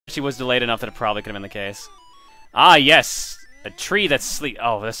She was delayed enough that it probably could have been the case. Ah, yes! A tree that's sleep.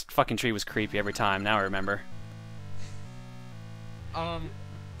 Oh, this fucking tree was creepy every time. Now I remember.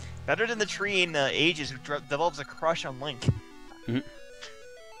 Better than the tree in Ages who develops a crush on Link.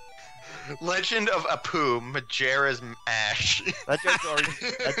 Legend of Apu, Mojera's Ash.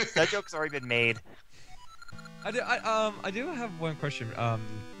 That joke's already been made. I do have one question.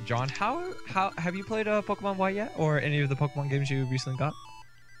 John, how have you played Pokemon Y yet, or any of the Pokemon games you recently got?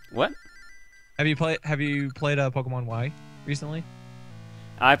 What? Have you played Pokemon Y recently?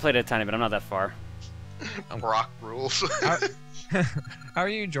 I played it a tiny bit. I'm not that far. Rock rules. How are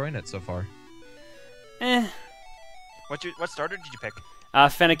you enjoying it so far? Eh. What starter did you pick?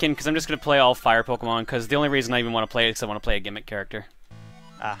 Fennekin, because I'm just going to play all fire Pokemon, because the only reason I even want to play it is because I want to play a gimmick character.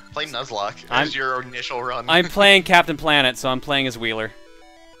 Play Nuzlocke as your initial run. I'm playing Captain Planet, so I'm playing as Wheeler.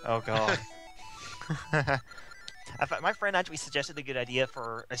 Oh god. My friend actually suggested a good idea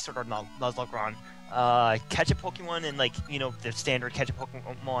for a sort of Nuzlocke run. Catch a Pokemon in, like, you know, the standard catch a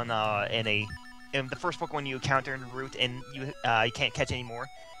Pokemon in the first Pokemon you encounter en route and you can't catch anymore.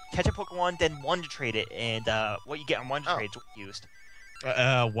 Catch a Pokemon, then Wonder Trade it, and what you get on Wonder Trade is used.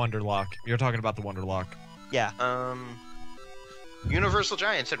 Wonderlock. You're talking about the Wonderlock. Yeah. Universal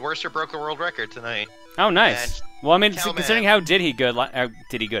Giant said Worcester broke the world record tonight. Oh, nice. And well, I mean, Calman, considering how good he did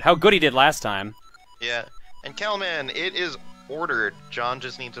last time. Yeah. And Calman, it is ordered. John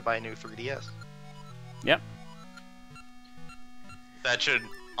just needs to buy a new 3DS. Yep. That should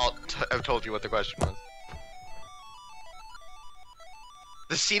have told you what the question was.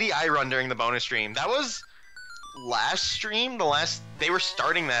 The CDI run during the bonus stream. That was last stream. They were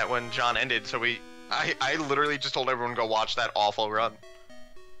starting that when John ended, so I literally just told everyone to go watch that awful run.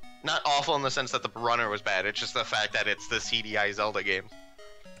 Not awful in the sense that the runner was bad. It's just the fact that it's the CDI Zelda game.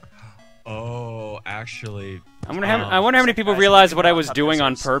 Oh, actually. I wonder how many people realized what I was doing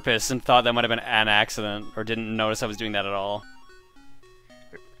on purpose and thought that might have been an accident, or didn't notice I was doing that at all.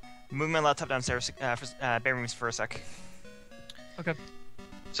 Moving my laptop downstairs, bear with me for a sec. Okay.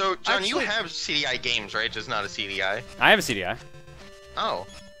 So, John, you have CDI games, right? Just not a CDI? I have a CDI. Oh.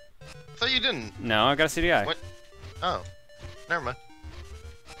 I thought you didn't. No, I've got a CDI. What? Oh. Never mind.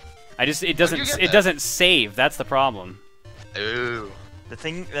 It doesn't save. That's the problem. Ooh.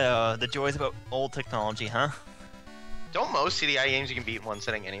 The joys about old technology, huh? Don't most CDI games you can beat in one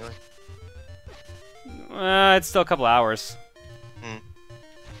sitting anyway? It's still a couple hours.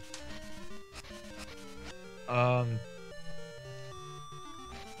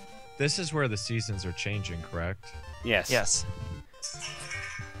 This is where the seasons are changing, correct? Yes. Yes.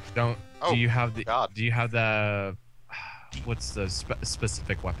 Do you have the? God. Do you have the? What's the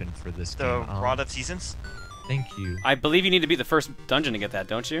specific weapon for this game? The Rod of Seasons? Thank you. I believe you need to beat the first dungeon to get that,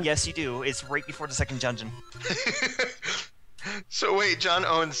 don't you? Yes, you do. It's right before the second dungeon. So wait, John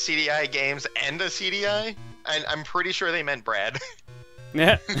owns CDI games and a CDI? And I'm pretty sure they meant Brad.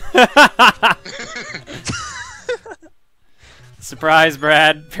 Yeah. Surprise,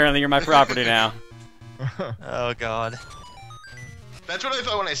 Brad. Apparently you're my property now. Oh, God. That's what I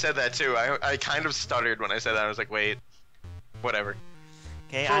thought when I said that, too. I kind of stuttered when I said that. I was like, wait. Whatever.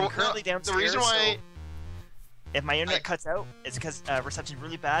 Okay, I'm currently downstairs, the reason why... so if my internet cuts out, it's because reception's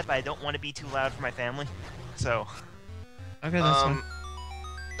really bad, but I don't want to be too loud for my family. So... Okay, that's fine.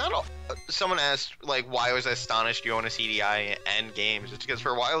 Not all... Someone asked, like, why I was astonished you own a CDI and games. It's because for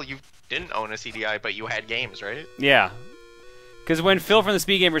a while you didn't own a CDI, but you had games, right? Yeah. Because when Phil from the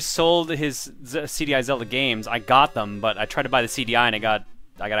Speed Gamer sold his CDI Zelda games, I got them, but I tried to buy the CDI and I got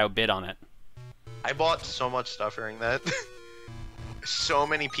outbid on it. I bought so much stuff during that. So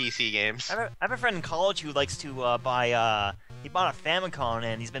many PC games. I have a friend in college who likes to buy, he bought a Famicom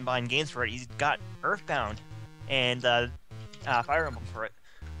and he's been buying games for it. He's got Earthbound and Fire Emblem for it.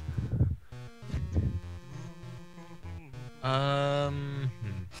 I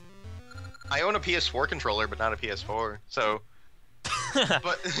own a PS4 controller, but not a PS4, so...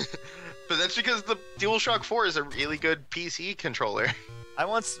 but that's because the DualShock 4 is a really good PC controller.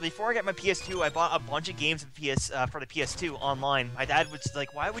 Before I got my PS2, I bought a bunch of games for the PS2 online. My dad was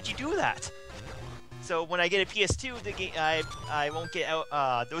like, "Why would you do that?" So when I get a PS2, I won't get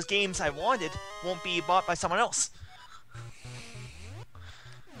out. Those games I wanted won't be bought by someone else.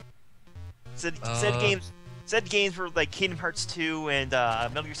 Said games were like Kingdom Hearts 2 and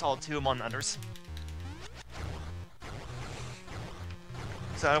Metal Gear Solid 2, among others.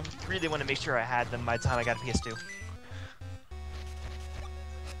 So I really want to make sure I had them by the time I got a PS2.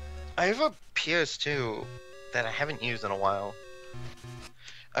 I have a PS2 that I haven't used in a while.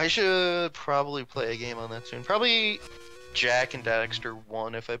 I should probably play a game on that soon. Probably Jack and Daxter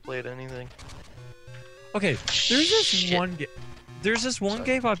 1 if I played anything. Okay, there's this one game. There's this one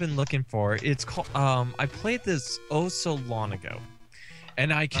game I've been looking for. It's called I played this oh so long ago,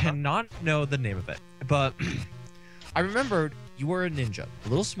 and I cannot know the name of it. But I remembered you were a ninja, a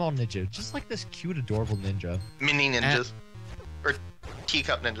little small ninja, just like this cute, adorable ninja. Mini ninjas. Or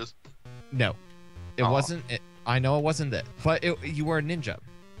teacup ninjas. No, it wasn't. I know it wasn't that, but you were a ninja.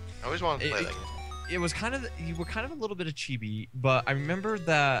 I always wanted to play that game. It was kind of you were kind of a little bit of chibi, but I remember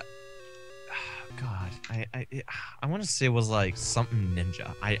that. God, I want to say it was like something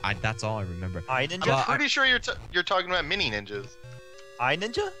ninja. I that's all I remember. iNinja? I'm pretty sure you're talking about mini ninjas.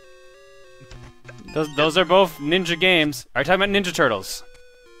 iNinja? Those are both ninja games. Are you talking about Ninja Turtles?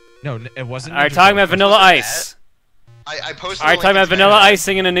 No, it wasn't. Are you talking about Vanilla Ice? I posted. Are you talking about Vanilla Ice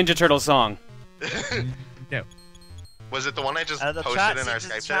singing a Ninja Turtle song? No. Was it the one I just The posted in our the Skype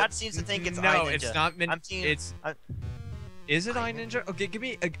chat chat? seems to think it's No, iNinja. it's not. I'm seeing. It's. Is it iNinja? Okay, give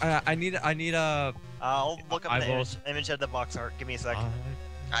me. I need a. I'll look up I the will- image of the box art. Give me a sec.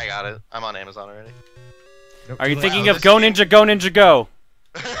 I got it. I'm on Amazon already. Are you Wow, thinking this of Go game- Ninja, Go Ninja, Go?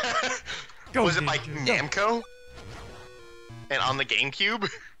 Go Was it by Ninja, go. Namco? And on the GameCube?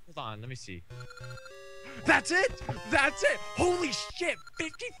 Hold on, let me see. That's it. That's it. Holy shit!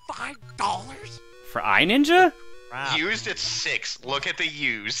 $55. For iNinja? Wow. Used at 6. Look at the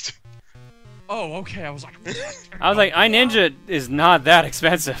used. Oh, okay. I was like. I was like, iNinja is not that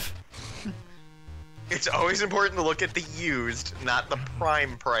expensive. It's always important to look at the used, not the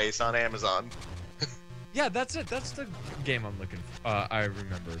prime price on Amazon. Yeah, that's it. That's the game I'm looking for. I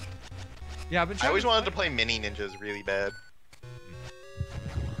remembered. Yeah, I've been I trying always wanted to play Mini Ninjas really bad.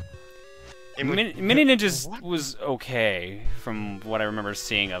 Mini Ninjas was okay from what I remember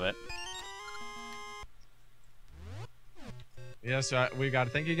seeing of it. Yeah, so we gotta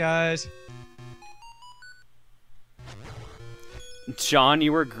thank you guys. John,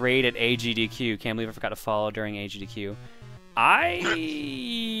 you were great at AGDQ. Can't believe I forgot to follow during AGDQ.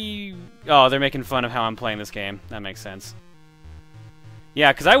 Oh, they're making fun of how I'm playing this game. That makes sense.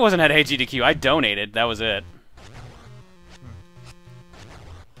 Yeah, because I wasn't at AGDQ. I donated. That was it.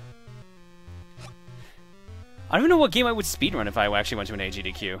 I don't even know what game I would speedrun if I actually went to an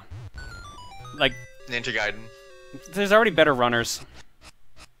AGDQ. Like, Ninja Gaiden. there's already better runners.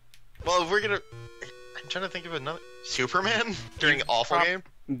 Well, if we're gonna... I'm trying to think of another... Superman? During awful game?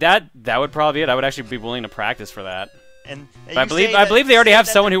 That would probably be it. I would actually be willing to practice for that. And But I believe they already have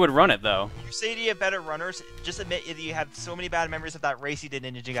someone who would run it though. You say you have better runners. Just admit that you have so many bad memories of that race you did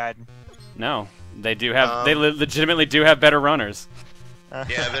in Ninja Gaiden. No, they do have. They legitimately do have better runners.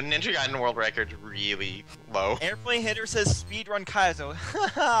 Yeah, the Ninja Gaiden world record's really low. Airplane Hitter says speedrun Kaizo.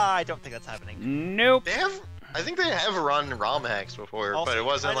 I don't think that's happening. Nope. They have... I think they have run ROM hacks before, Also, but it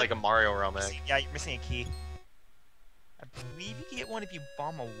wasn't kind of- like a Mario ROM hack. Yeah, you're missing a key. I believe you can get one if you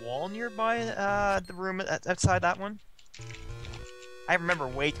bomb a wall nearby the room outside that one. I remember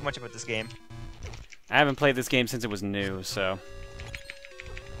way too much about this game. I haven't played this game since it was new, so.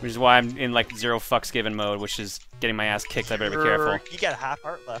 Which is why I'm in like zero fucks given mode, which is getting my ass kicked. I better be careful. You got a half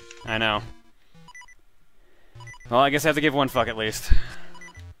heart left. I know. Well, I guess I have to give one fuck at least.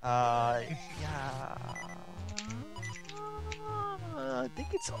 Yeah. I think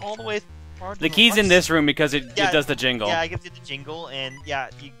it's all the way. far to The key's in right. this room because it Yeah, does the jingle. Yeah, it gives you the jingle, and yeah,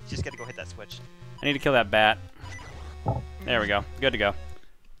 you just gotta go hit that switch. I need to kill that bat. There we go. Good to go.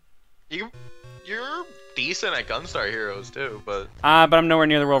 You're decent at Gunstar Heroes too, but But I'm nowhere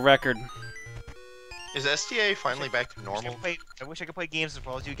near the world record. is STA finally back to normal? I wish I could play games as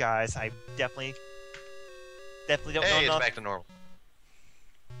well as you guys. I definitely don't know Hey, it's enough. back to normal.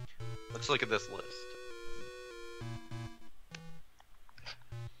 Let's look at this list.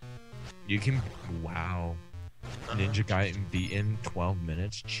 You can. Wow. Ninja Gaiden beat in 12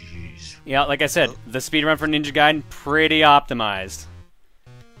 minutes. Jeez. Yeah, like I said, the speedrun for Ninja Gaiden pretty optimized.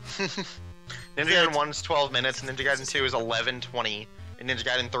 Ninja Gaiden 1 is 12 minutes, Ninja Gaiden 2 is 11:20, and Ninja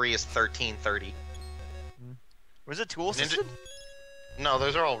Gaiden 3 is 13:30. Was it tool Ninja- assisted? No,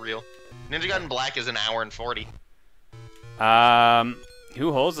 those are all real. Ninja Gaiden Black is an hour and 40.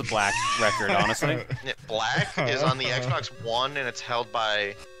 Who holds the black record, honestly? Yeah, Black is on the Xbox One, and it's held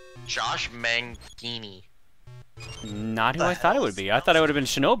by Josh Mangini. Not who The I thought it hell would be. I thought it would have been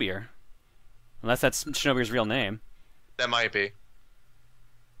Shinobier. Unless that's Shinobier's real name. That might be.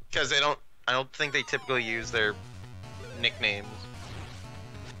 Because I don't think they typically use their nicknames.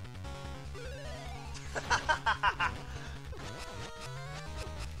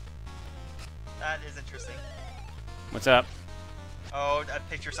 That is interesting. What's up? Oh, a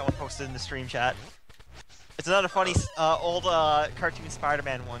picture someone posted in the stream chat. It's another funny old cartoon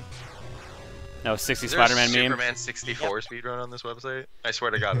Spider-Man one. No, 60 Is there a Spider-Man meme. Superman 64 speedrun on this website? I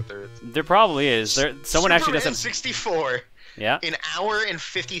swear to God, if there is. There probably is. Someone actually does Superman have. 64. Yeah. An hour and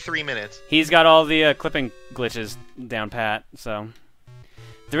 53 minutes. He's got all the clipping glitches down pat. So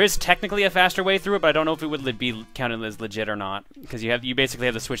there is technically a faster way through it, but I don't know if it would be counted as legit or not, because you basically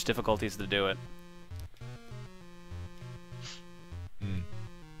have to switch difficulties to do it.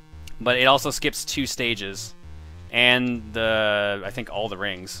 But it also skips 2 stages, and I think all the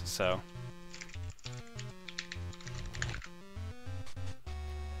rings. So.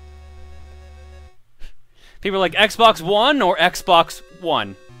 People are like, Xbox One or Xbox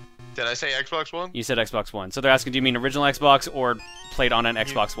One? Did I say Xbox One? You said Xbox One. So they're asking, do you mean original Xbox or played on an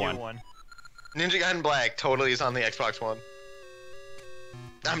Xbox New One? one. Ninja Gaiden Black totally is on the Xbox One.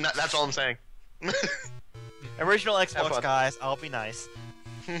 I'm not. That's all I'm saying. Original Have Xbox, fun. guys. I'll be nice.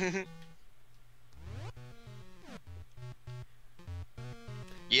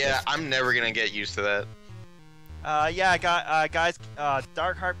 Yeah, I'm never gonna get used to that. Yeah, guys,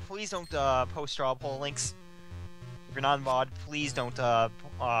 Darkheart, please don't post straw poll links. If you're not in VOD, please don't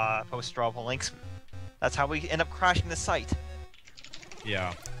post straw poll links. That's how we end up crashing the site.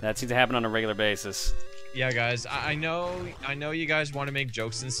 Yeah. That seems to happen on a regular basis. Yeah, guys. I know you guys want to make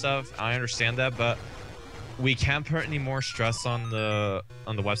jokes and stuff. I understand that, but we can't put any more stress on the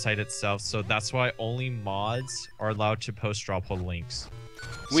website itself. So that's why only mods are allowed to post straw poll links.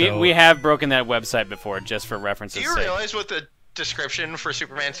 We have broken that website before, just for reference's Do you sake. realize what the description for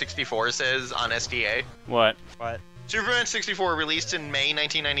Superman 64 says on SDA? What? But Superman 64, released in May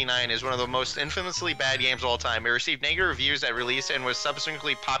 1999, is one of the most infamously bad games of all time. It received negative reviews at release and was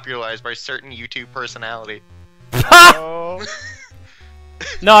subsequently popularized by certain YouTube personality. oh,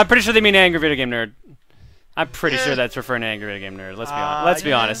 No, I'm pretty sure they mean Angry Video Game Nerd. I'm pretty sure that's referring to Angry Video Game Nerd. Let's be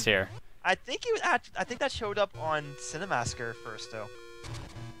yeah. honest here. I think it was. I think that showed up on Cinemasker first, though,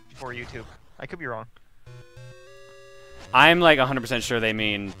 before YouTube. I could be wrong. I'm like 100% sure they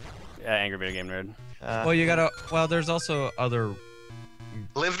mean Angry Video Game Nerd. Well, you gotta. Well, there's also other.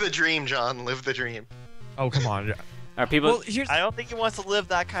 Live the dream, John. Live the dream. Oh, come on. Are people? Well, here's. I don't think he wants to live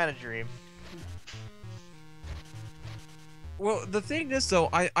that kind of dream. Well, the thing is, though,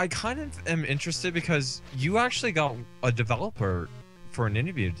 I kind of am interested because you actually got a developer for an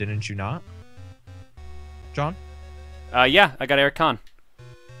interview, didn't you not, John? Yeah, I got Eric Kahn.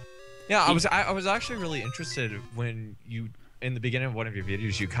 Yeah, I was actually really interested when you, in the beginning of one of your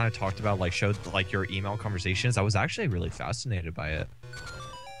videos, you kind of talked about showed your email conversations. I was actually really fascinated by it.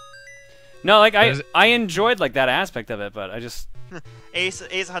 No, like I enjoyed that aspect of it, but I just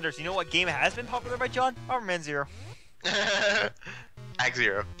Ace Hunters. You know what game has been popular by John? Bomberman Zero. Act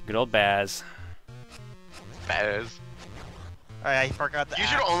Zero. good old Baz. Baz. I forgot the. You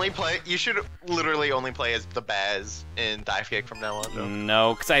should only play. You should literally only play as the Baz in Dive Kick from now on. Though.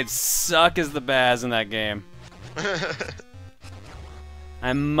 No, because I'd suck as the Baz in that game.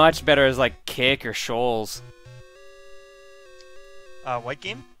 I'm much better as Kick or Shoals. What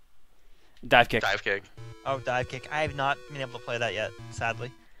game? Dive Kick. Dive Kick. Oh, Dive Kick. I have not been able to play that yet,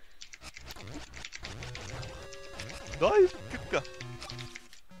 sadly. Dive Kick.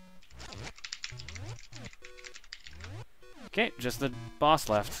 Okay, just the boss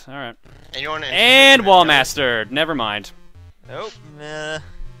left. All right. Anyone And Wallmaster. Never mind. Nope. Meh.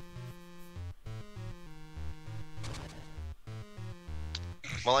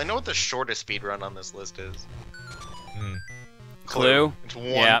 Well, I know what the shortest speedrun on this list is. Clue? It's 1.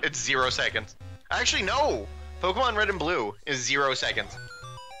 Yeah. It's 0 seconds. Actually, no. Pokemon Red and Blue is 0 seconds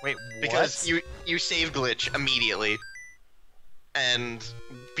Wait, because what? you save glitch immediately and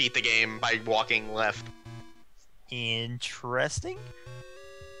beat the game by walking left. Interesting.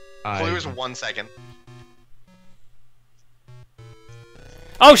 Clue is 1 second.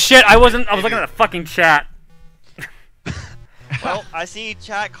 Oh shit! I was looking at the fucking chat. Well, I see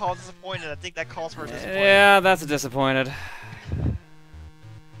chat calls disappointed. I think that calls for a disappointment. Yeah, that's a disappointed.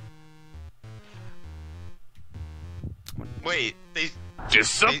 Wait, you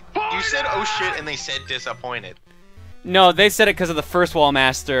said oh shit and they said disappointed. No, they said it because of the first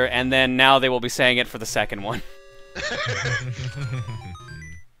Wallmaster, and then now they will be saying it for the second one.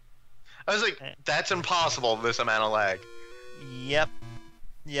 I was like, that's impossible, this amount of lag. Yep.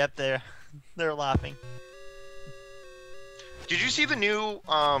 Yep, they're laughing. Did you see the new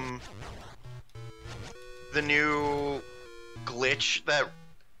glitch that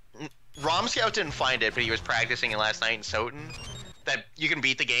Rom Scout didn't find it, but he was practicing it last night in Soten? That you can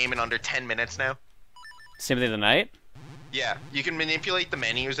beat the game in under 10 minutes now? Symphony of the Night? Yeah, you can manipulate the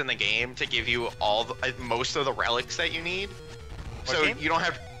menus in the game to give you most of the relics that you need. So game? you don't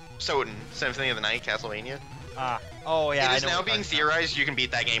have Soten, Symphony of the Night, Castlevania. Oh yeah. It is I know now what being you're talking theorized you can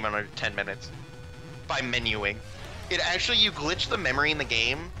beat that game in under 10 minutes. by menuing. It actually, you glitch the memory in the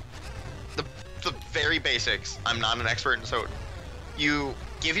game. The very basics. I'm not an expert in so. You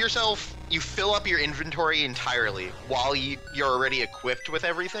fill up your inventory entirely while you're already equipped with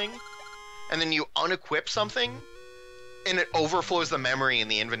everything, and then you unequip something, and it overflows the memory in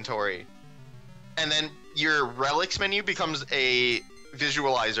the inventory. And then your relics menu becomes a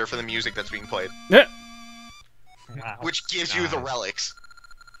visualizer for the music that's being played, Yeah. Wow. which gives you the relics.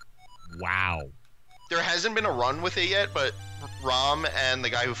 Wow. There hasn't been a run with it yet, but Rom and the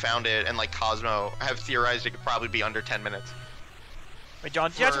guy who found it and like Cosmo have theorized it could probably be under 10 minutes. Wait,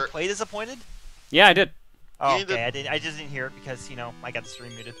 John, did you actually play Disappointed? Yeah, I did. Oh, You need okay. I just didn't hear it because, you know, I got the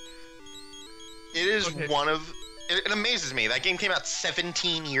stream muted. It is Okay. one of... It amazes me. That game came out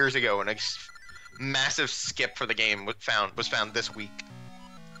 17 years ago, and a massive skip for the game was found this week.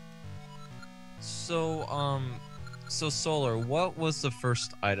 So, so Solar, what was the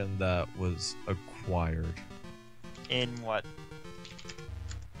first item that was acquired? In what?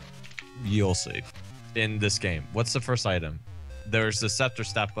 You'll see. In this game, what's the first item? There's the scepter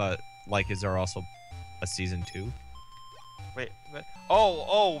staff, but like, is there also a season 2? Wait.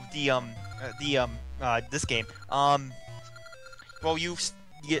 This game. Well, once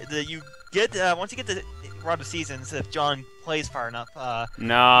you get the run of seasons, if John plays far enough,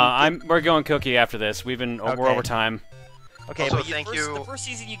 No, we're going cookie after this. We're Okay. over time. okay, Also, but thank the you. first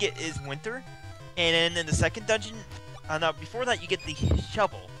season you get is winter, and then in the second dungeon, no, before that you get the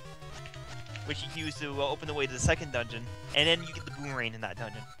shovel, which you use to open the way to the second dungeon, and then you get the boomerang in that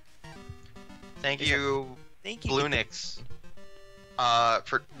dungeon. Thank Is you, Thank you. Blue Nix.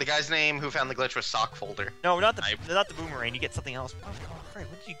 For the guy's name who found the glitch was Sock Folder. No, not the boomerang. You get something else. Oh, Christ,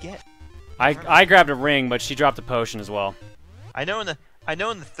 what did you get? I grabbed a ring, but she dropped a potion as well. I know in the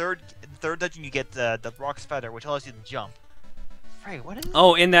third dungeon you get the rock's feather, which allows you to jump. Right, what is it?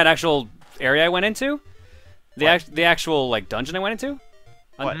 Oh, in that actual area I went into? What? The actual like dungeon I went into?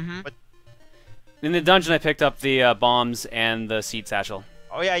 What? Mhm. What? In the dungeon I picked up the bombs and the seed satchel.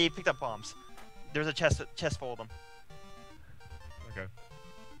 Oh yeah, you picked up bombs. There's a chest full of them. Okay.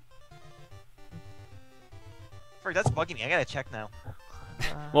 Frick, that's bugging me. I gotta check now.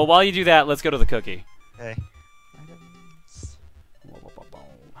 Well, while you do that, let's go to the cookie. Okay. It's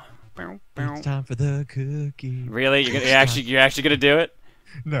time for the cookie. Really? You're actually gonna do it?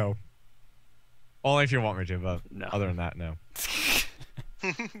 No. Only if you want me to, but No. other than that, no.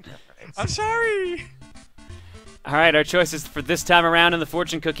 I'm sorry. All right, our choices for this time around in the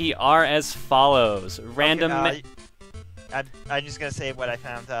fortune cookie are as follows: random. I'm just gonna say what I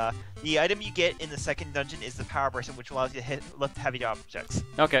found. The item you get in the second dungeon is the power bracelet, which allows you to lift heavy objects.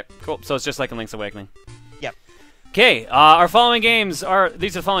 Okay, cool. So it's just like in Link's Awakening. Yep. Okay, our following games are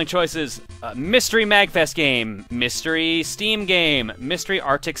these are the following choices: Mystery Magfest game, Mystery Steam game, Mystery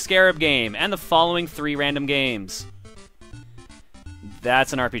Arctic Scarab game, and the following 3 random games.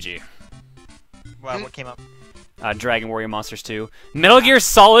 That's an RPG. Well, what came up? Dragon Warrior Monsters 2, Metal Gear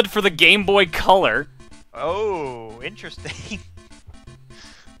Solid for the Game Boy Color. Oh, interesting.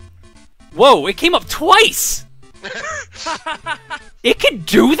 Whoa, it came up twice. It can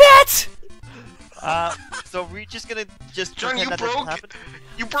do that? So we're just gonna John, pretend that doesn't happen?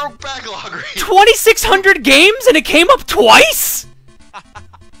 you broke backlog rate. 2,600 games and it came up twice?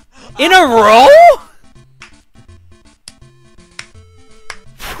 In a row?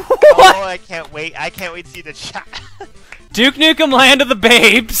 What? Oh, I can't wait. I can't wait to see the chat. Duke Nukem Land of the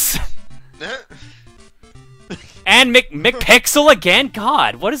Babes. And McPixel again?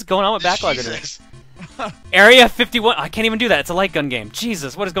 God, what is going on with Backlogger today? Jesus. Area 51. I can't even do that. It's a light gun game.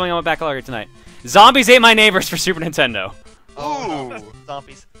 Jesus, what is going on with Backlogger tonight? Zombies Ate My Neighbors for Super Nintendo. Oh, Ooh.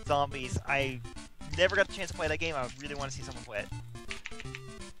 zombies. I never got the chance to play that game. I really want to see someone play it.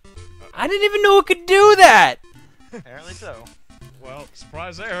 I didn't even know it could do that. Apparently so. Well,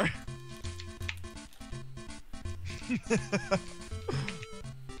 surprise there.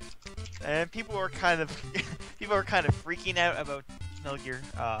 And people are kind of freaking out about Metal Gear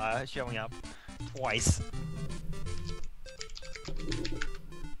showing up twice.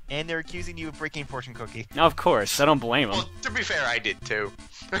 And they're accusing you of breaking fortune cookie. Of course, I don't blame them. Well, to be fair, I did too.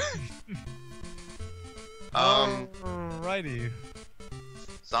 Alrighty.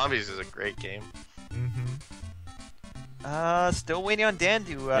 Zombies is a great game. Still waiting on Dan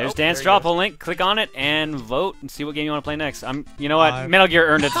to. There's oh, Dan's there he drop a goes. link. Click on it and vote and see what game you want to play next. You know what? I'm- Metal Gear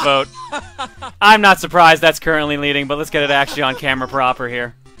earned its vote. I'm not surprised that's currently leading, but let's get it actually on camera proper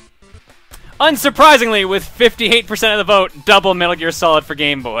here. Unsurprisingly, with 58% of the vote, double Metal Gear Solid for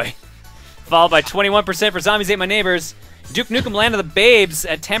Game Boy. Followed by 21% for Zombies Ate My Neighbors. Duke Nukem Land of the Babes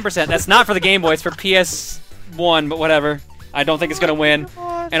at 10%. That's not for the Game Boy, it's for PS1, but whatever. I don't think it's going to win.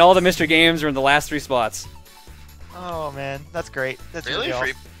 What? And all the mystery games are in the last 3 spots. Oh man, that's great. That's Really?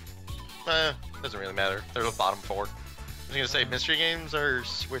 awesome. Doesn't really matter. They're the bottom 4. I was gonna say mystery games are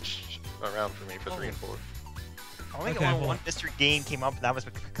switched around for me for 3 and 4. I only Okay, got well- one mystery game came up, and that was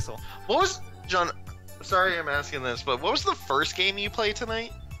Pixel. What was John? Sorry, I'm asking this, but what was the first game you played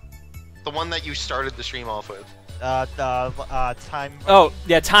tonight? The one that you started the stream off with? Time. Oh,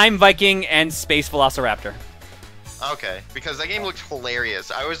 yeah, Time Viking and Space Velociraptor. Okay, because that game looked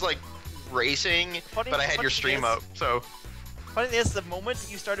hilarious. I was like racing, but I had your stream up, so. Funny is, the moment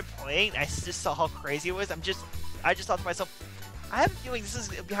you started playing, I just saw how crazy it was. I just thought to myself, I have a feeling this is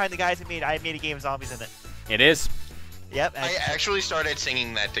behind the guys who made I Made a Game of Zombies in it. It is. Yep. I actually started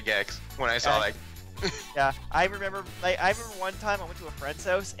singing that to Gex when I saw that. Yeah, I remember one time I went to a friend's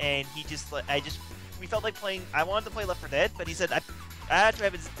house and we felt like playing. I wanted to play Left 4 Dead, but he said I had to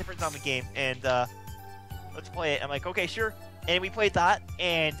have a different zombie game and let's play it. I'm like, okay, sure. And we played that,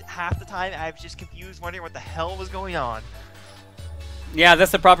 and half the time I was just confused, wondering what the hell was going on. Yeah,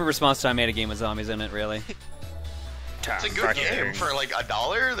 that's the proper response to I Made a Game with Zombies in it, really. It's a good game for like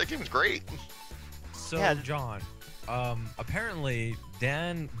 $1. That game's great. So, Yeah. John, apparently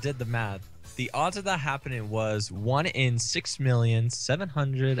Dan did the math. The odds of that happening was 1 in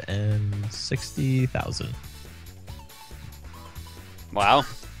 6,760,000. Wow.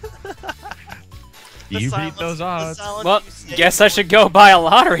 You beat those odds. Well, guess I should go buy a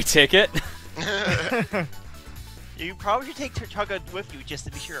lottery ticket. You probably should take Chugga with you just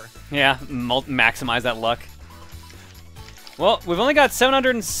to be sure. Yeah, maximize that luck. Well, we've only got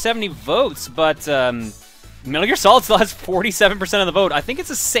 770 votes, but Metal Gear Solid still has 47% of the vote. I think it's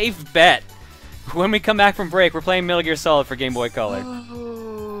a safe bet. When we come back from break, we're playing Metal Gear Solid for Game Boy Color.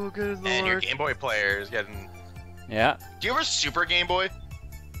 Oh, good lord. And your Game Boy player is getting. Yeah. Do you have a Super Game Boy?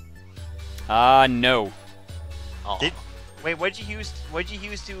 No. Oh. Wait, what'd you use to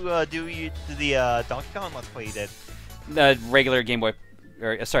do the Donkey Kong Let's Play you did? The regular Game Boy,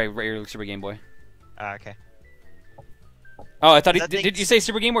 or sorry, regular Super Game Boy. Okay. Oh, I thought That did makes- you say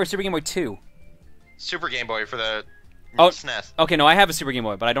Super Game Boy or Super Game Boy 2? Super Game Boy for the SNES. Okay, no, I have a Super Game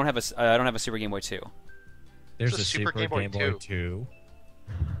Boy, but I don't have a Super Game Boy 2. There's It's a Super Game Boy 2.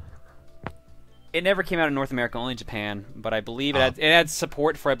 It never came out in North America, only in Japan. But I believe it had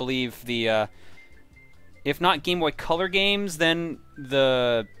support for, I believe, the if not Game Boy Color games, then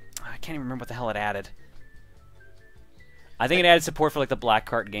I can't even remember what the hell it added. I think it added support for like the Black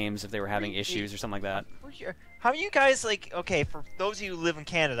Cart games if they were having issues or something like that. How are you guys like? Okay, for those of you who live in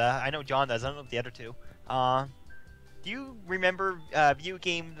Canada, I know John does. I don't know if the other two. Do you remember View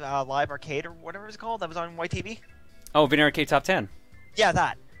Game Live Arcade or whatever it's called that was on YTV? Oh, Video Arcade Top 10. Yeah,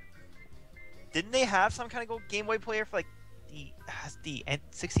 that. Didn't they have some kind of Game Boy player for like the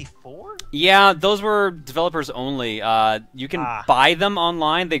N64? Yeah, those were developers only. You can buy them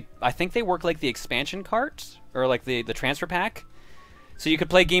online. I think they work like the expansion cart or like the transfer pack. So you could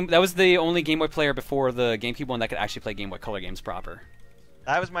play That was the only Game Boy player before the GameCube one that could actually play Game Boy Color games proper.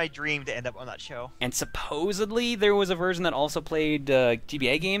 That was my dream to end up on that show. And supposedly there was a version that also played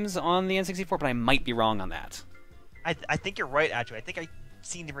GBA games on the N64, but I might be wrong on that. I think you're right, actually. I think I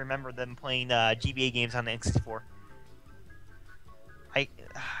seem to remember them playing GBA games on the N64. I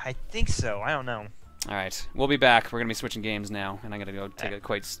think so. I don't know. All right, we'll be back. We're gonna be switching games now, and I'm gonna go take a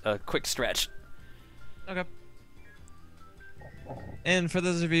quick stretch. Okay. And for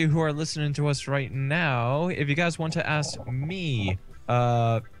those of you who are listening to us right now, if you guys want to ask me,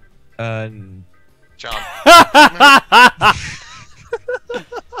 John.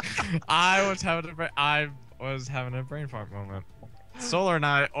 I was having a brain fart moment. Solar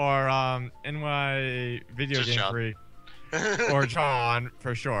Knight or NY Video Just Game John. Freak or John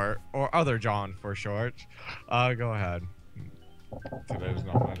for short or other John for short. Go ahead. Today's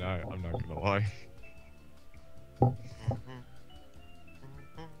not my night. I'm not gonna lie.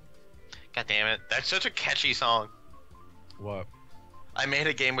 God damn it. That's such a catchy song. What? I made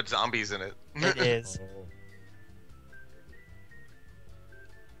a game with zombies in it. It is.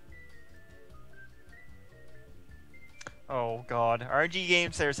 Oh god. RNG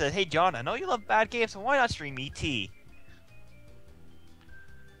Games there said, "Hey John, I know you love bad games, so why not stream ET?"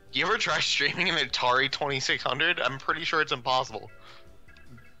 You ever try streaming an Atari 2600? I'm pretty sure it's impossible.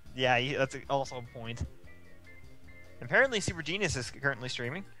 Yeah, that's also a point. Apparently, Super Genius is currently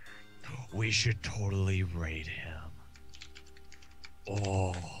streaming. We should totally raid him.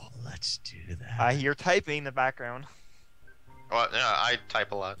 Oh, let's do that. I hear typing in the background. Well, yeah, I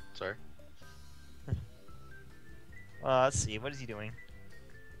type a lot. Sorry. Let's see, what is he doing?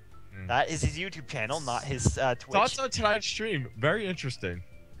 Hmm. That is his YouTube channel, not his Twitch. Thoughts on tonight's stream? Very interesting.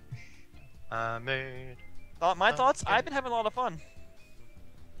 I made. My thoughts? I've been having a lot of fun.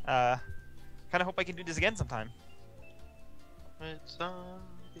 Kind of hope I can do this again sometime.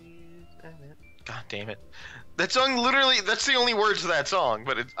 God damn it. That song literally, that's the only words to that song,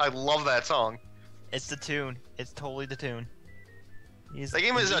 but I love that song. It's the tune. It's totally the tune. That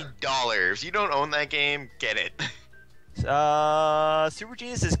game is $1. If you don't own that game, get it. Super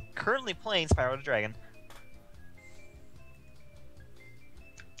Genius is currently playing Spyro the Dragon.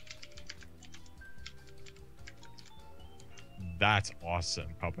 That's awesome,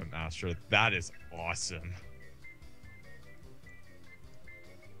 Puppet Master. That is awesome.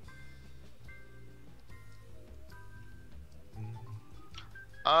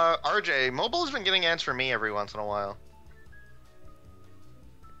 RJ, mobile has been getting ads for me every once in a while.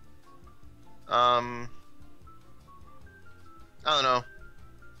 I don't know.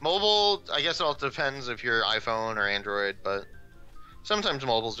 Mobile, I guess it all depends if you're iPhone or Android, but sometimes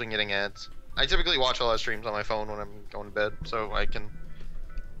mobile's been getting ads. I typically watch a lot of streams on my phone when I'm going to bed, so I can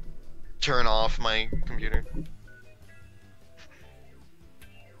turn off my computer.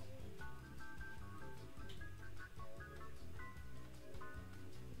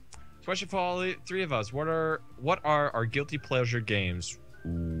 Question for all three of us: What are our guilty pleasure games?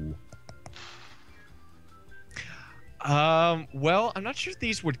 Ooh. Well, I'm not sure if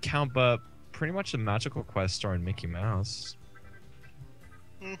these would count, but pretty much the Magical Quest starring Mickey Mouse.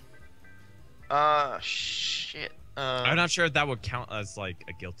 Shit. I'm not sure if that would count as like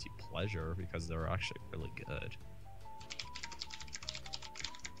a guilty pleasure because they're actually really good.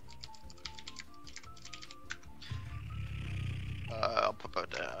 I'll put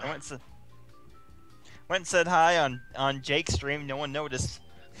that down. I went and said hi on Jake's stream. No one noticed.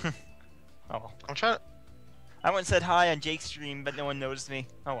 Oh. I'm trying to... I went and said hi on Jake's stream, but no one noticed me.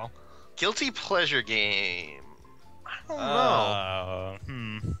 Oh well. Guilty pleasure game. I don't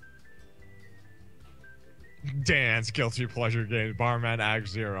know. Dan's guilty pleasure game, Barman Act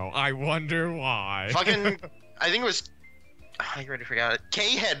Zero. I wonder why. Fucking, I think it was. I already forgot it.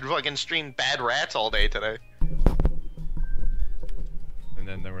 K had fucking streamed Bad Rats all day today. And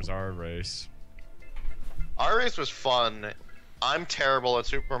then there was our race. Our race was fun. I'm terrible at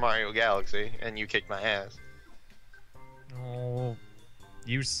Super Mario Galaxy, and you kicked my ass. Oh,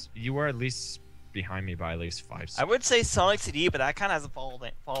 you were at least behind me by at least 5 seconds. I would say Sonic CD, but that kind of has a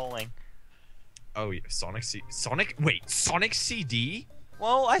following. Oh yeah, Sonic CD?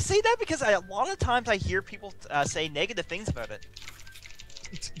 Well, I say that because a lot of times I hear people say negative things about it.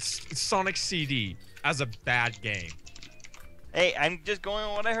 Sonic CD as a bad game. Hey, I'm just going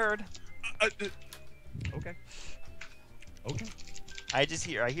on what I heard. Okay. I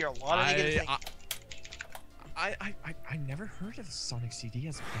hear a lot of negative things. I never heard of Sonic CD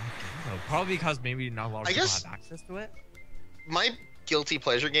as a bad game though. Probably because maybe not a lot of people have access to it. My guilty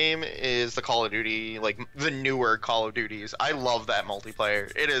pleasure game is the Call of Duty, like the newer Call of Duties. I love that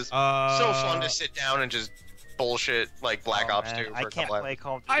multiplayer. It is so fun to sit down and just bullshit like Black Ops 2 for I a can't couple play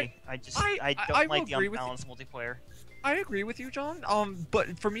Call of Duty. I don't like the unbalanced multiplayer. I agree with you, John.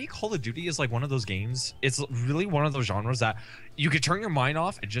 But for me, Call of Duty is like one of those games. It's really one of those genres that you could turn your mind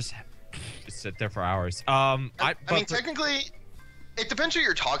off and just sit there for hours. I mean, technically, it depends who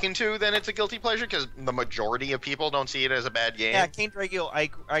you're talking to. Then it's a guilty pleasure because the majority of people don't see it as a bad game. Yeah, Kane Dragul,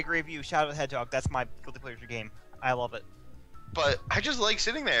 I agree with you. Shadow the Hedgehog, that's my guilty pleasure game. I love it. But I just like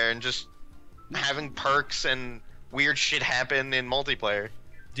sitting there and just having perks and weird shit happen in multiplayer.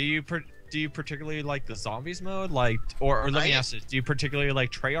 Do you particularly like the zombies mode, or let me ask this: do you particularly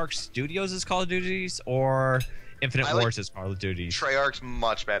like Treyarch Studios' Call of Duties or Infinite Wars' Call of Duties? Treyarch's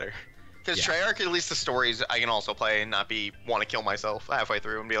much better, because Treyarch, at least the stories I can also play and not want to kill myself halfway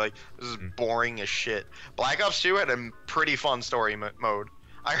through and be like, this is boring as shit. Black Ops 2 had a pretty fun story mode.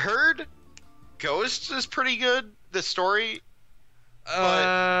 I heard Ghosts is pretty good, the story, but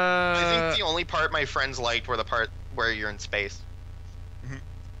I think the only part my friends liked were the part where you're in space.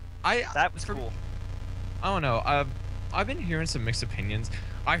 That was cool. I don't know. I've been hearing some mixed opinions.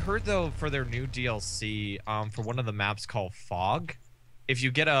 I heard though for their new DLC, for one of the maps called Fog, if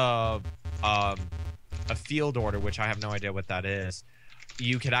you get a field order, which I have no idea what that is,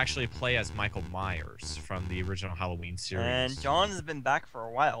 you could actually play as Michael Myers from the original Halloween series. And John's been back for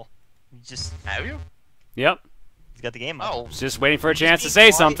a while. Have you? Yep. He's got the game up. Oh, Just waiting for a chance to say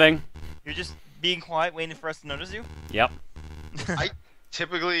something. You're just being quiet, waiting for us to notice you? Yep. I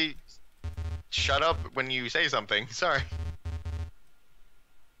typically shut up when you say something. Sorry.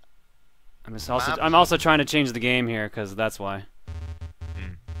 I'm also trying to change the game here because that's why.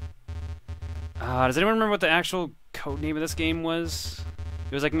 Does anyone remember what the actual code name of this game was?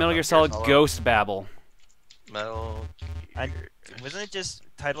 It was like Metal Gear Solid Ghost Babel. Metal Gear. Wasn't it just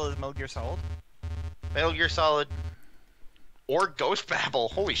titled as Metal Gear Solid? Metal Gear Solid Or Ghost Babel.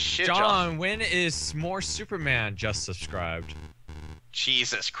 Holy shit, John. John, when is more Superman just subscribed?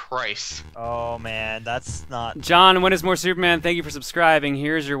 Jesus Christ. Oh man, that's not. John, when is more Superman? Thank you for subscribing.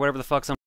 Here's your whatever the fuck's on.